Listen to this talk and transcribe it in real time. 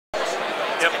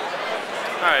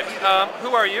Alright,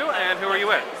 who are you and who are you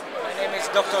with? My name is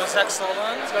Dr. Zach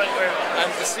Solon. I'm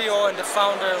the CEO and the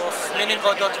founder of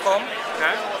Meaningo.com.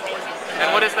 Okay.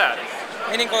 And what is that?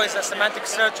 Meaningo is a semantic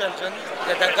search engine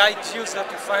that guides users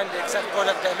to find the exact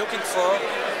product they're looking for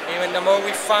in a more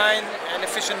refined and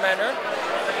efficient manner.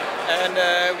 And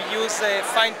we use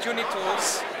fine-tuning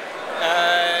tools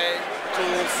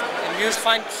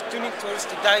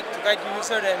to guide the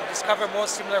user and discover more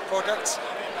similar products.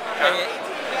 Okay.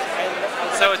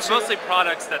 So it's mostly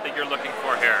products that you're looking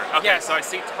for here. Okay, yes. So I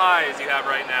see ties you have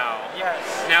right now. Yes.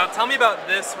 Now tell me about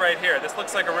this right here. This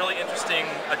looks like a really interesting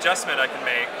adjustment I can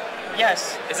make.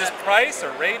 Yes. Is this price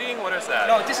or rating? What is that?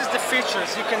 No, this is the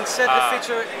features. You can set the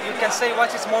feature, you can say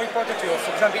what is more important to you.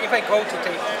 For example, if I go to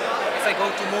tape, if I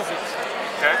go to movies.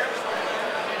 Okay.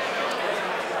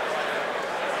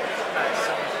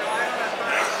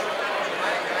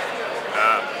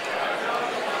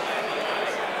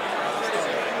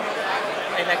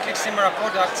 And I click similar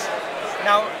products.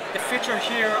 Now the feature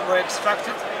here were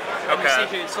extracted. Okay. You see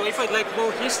here. So if I'd like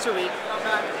more history, I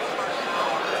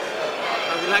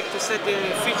would like to set the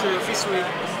feature of history.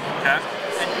 Okay.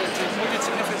 And to put it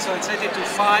significant, so I set it to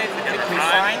 5 and click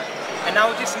refine. And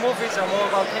now these movies are more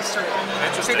about history.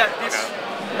 You see that this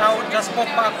now just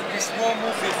pop up this more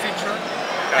movie feature.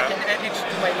 I can add it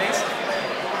to my list.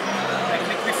 I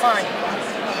click refine.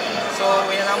 So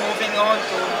we are now moving on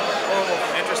to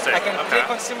interesting. I can click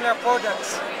on similar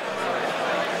products.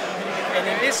 And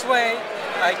in this way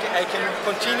I can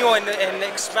continue and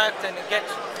extract and get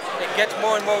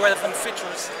more and more relevant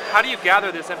features. How do you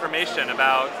gather this information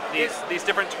about these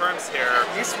different terms here?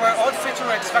 These were all features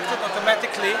extracted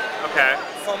automatically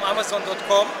from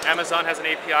Amazon.com. Amazon has an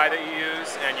API that you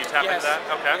use and you tap into that?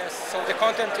 Okay. Yes, so the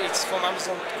content is from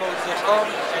Amazon.com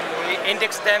and we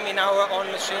index them in our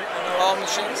own machine, on our own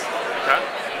machines. Okay.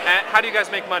 And how do you guys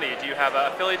make money? Do you have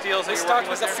affiliate deals that we you're start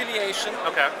working with affiliation.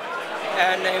 Okay.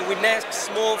 And we next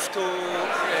move to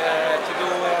do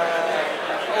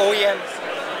OEM.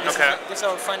 This is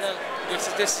our final. This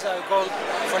is our goal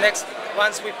for next.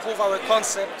 Once we prove our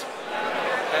concept,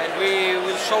 and we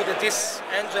will show that this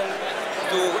engine,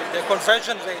 the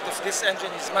conversion rate of this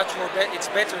engine is much more. It's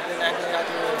better than any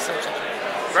other search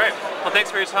engine. Great. Well,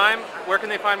 thanks for your time. Where can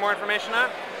they find more information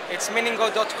at? It's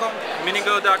Meaningo.com.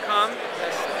 Meaningo.com.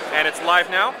 Yes. And it's live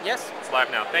now? Yes. It's live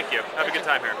now. Thank you. Have a good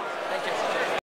time here. Thank you.